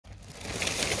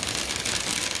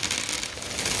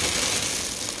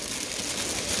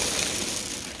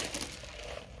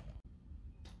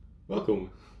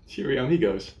Welcome, Cheerio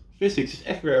amigos. Physics is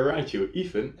everywhere around you,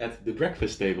 even at the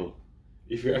breakfast table.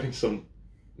 If you're having some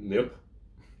milk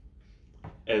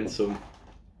and some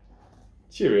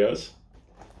Cheerios,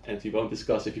 and we won't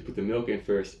discuss if you put the milk in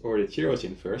first or the Cheerios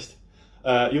in first,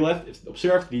 you'll have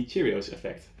observed the Cheerios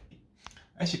effect.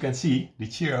 As you can see, the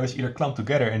Cheerios either clump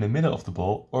together in the middle of the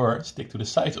bowl or stick to the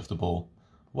sides of the bowl.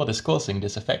 What is causing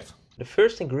this effect? The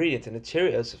first ingredient in the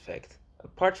Cheerios effect,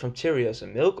 apart from Cheerios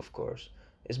and milk of course,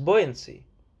 is buoyancy.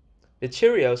 The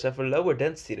Cheerios have a lower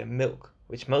density than milk,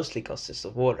 which mostly consists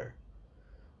of water.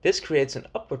 This creates an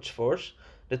upwards force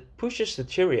that pushes the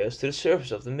Cheerios to the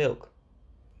surface of the milk.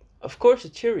 Of course the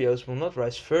Cheerios will not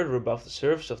rise further above the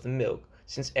surface of the milk,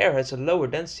 since air has a lower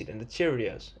density than the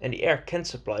Cheerios, and the air can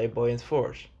supply a buoyant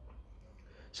force.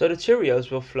 So the Cheerios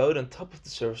will float on top of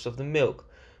the surface of the milk,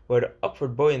 where the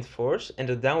upward buoyant force and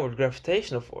the downward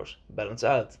gravitational force balance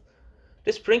out.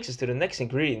 This brings us to the next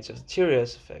ingredients of the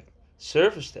Cheerios effect,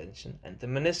 surface tension and the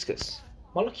meniscus.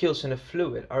 Molecules in a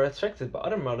fluid are attracted by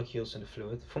other molecules in the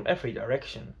fluid from every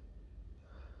direction.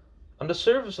 On the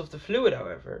surface of the fluid,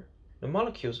 however, the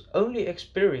molecules only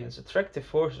experience attractive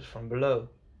forces from below.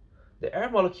 The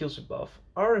air molecules above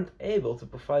aren't able to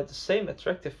provide the same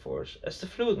attractive force as the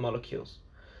fluid molecules,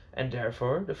 and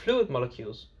therefore the fluid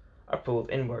molecules are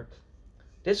pulled inward.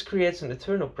 This creates an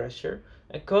internal pressure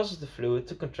and causes the fluid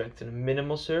to contract in a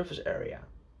minimal surface area.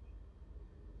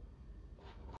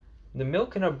 The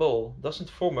milk in our bowl doesn't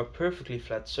form a perfectly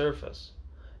flat surface.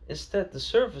 Instead, the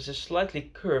surface is slightly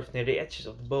curved near the edges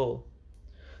of the bowl.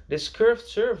 This curved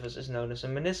surface is known as a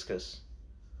meniscus.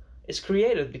 It's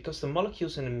created because the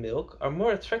molecules in the milk are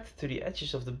more attracted to the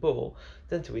edges of the bowl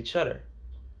than to each other.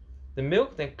 The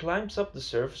milk then climbs up the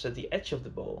surface at the edge of the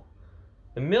bowl.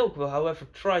 The milk will however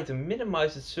try to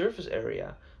minimize its surface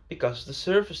area because of the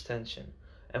surface tension,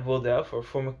 and will therefore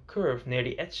form a curve near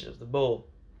the edges of the bowl.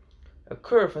 A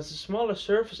curve has a smaller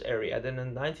surface area than a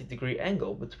 90-degree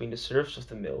angle between the surface of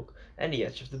the milk and the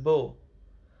edge of the bowl.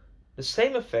 The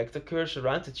same effect occurs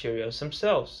around the Cheerios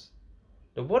themselves.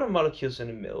 The water molecules in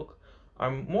the milk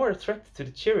are more attracted to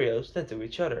the Cheerios than to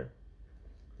each other.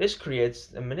 This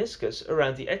creates a meniscus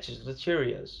around the edges of the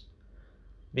Cheerios.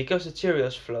 Because the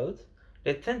Cheerios float,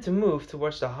 they tend to move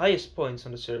towards the highest points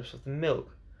on the surface of the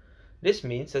milk. This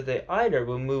means that they either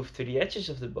will move to the edges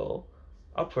of the bowl,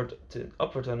 upward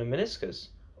on the meniscus,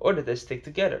 or that they stick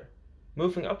together,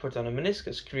 moving upward on a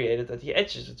meniscus created at the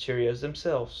edges of the Cheerios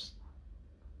themselves.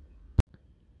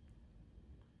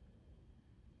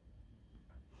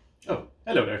 Oh,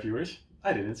 hello there viewers.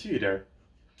 I didn't see you there.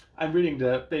 I'm reading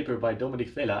the paper by Dominic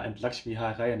Vela and Lakshmi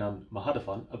Harayanan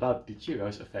Mahadevan about the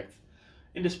Cheerios effect.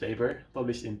 In this paper,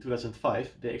 published in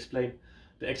 2005, they explain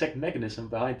the exact mechanism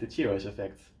behind the Cheerios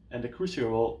effect and the crucial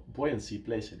role buoyancy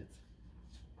plays in it.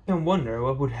 You can wonder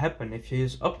what would happen if you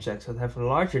use objects that have a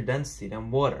larger density than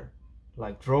water,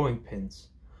 like drawing pins.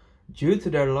 Due to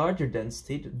their larger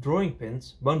density, the drawing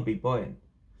pins won't be buoyant,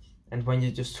 and when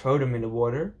you just throw them in the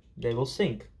water, they will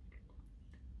sink.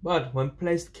 But when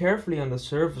placed carefully on the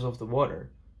surface of the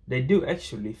water, they do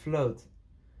actually float.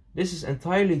 This is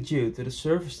entirely due to the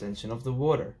surface tension of the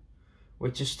water,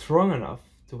 which is strong enough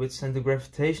to withstand the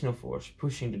gravitational force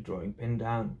pushing the drawing pin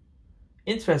down.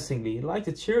 Interestingly, like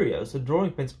the Cheerios, the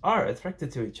drawing pins are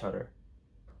attracted to each other.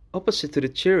 Opposite to the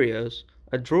Cheerios,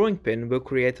 a drawing pin will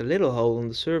create a little hole on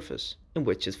the surface, in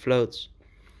which it floats.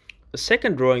 A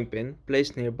second drawing pin,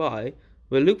 placed nearby,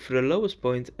 will look for the lowest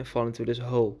point and fall into this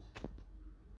hole.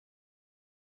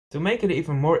 To make it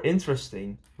even more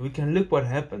interesting, we can look what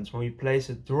happens when we place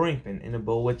a drawing pin in a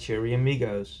bowl with Cheerio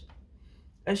amigos.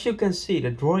 As you can see, the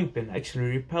drawing pin actually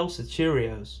repels the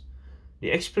Cheerios.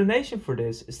 The explanation for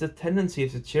this is the tendency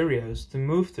of the Cheerios to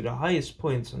move to the highest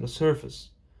points on the surface.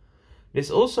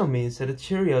 This also means that the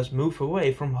Cheerios move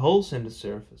away from holes in the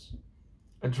surface.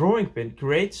 A drawing pin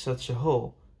creates such a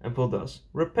hole and will thus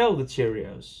repel the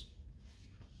Cheerios.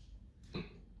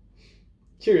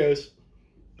 Cheerios!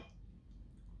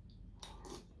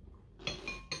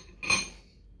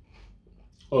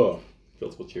 Oh,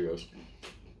 multiple Cheerios.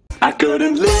 I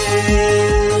couldn't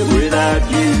live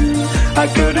without you. I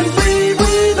couldn't breathe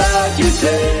without your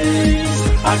taste.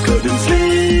 I couldn't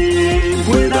sleep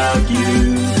without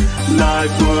you.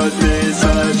 Life would be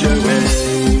such a waste.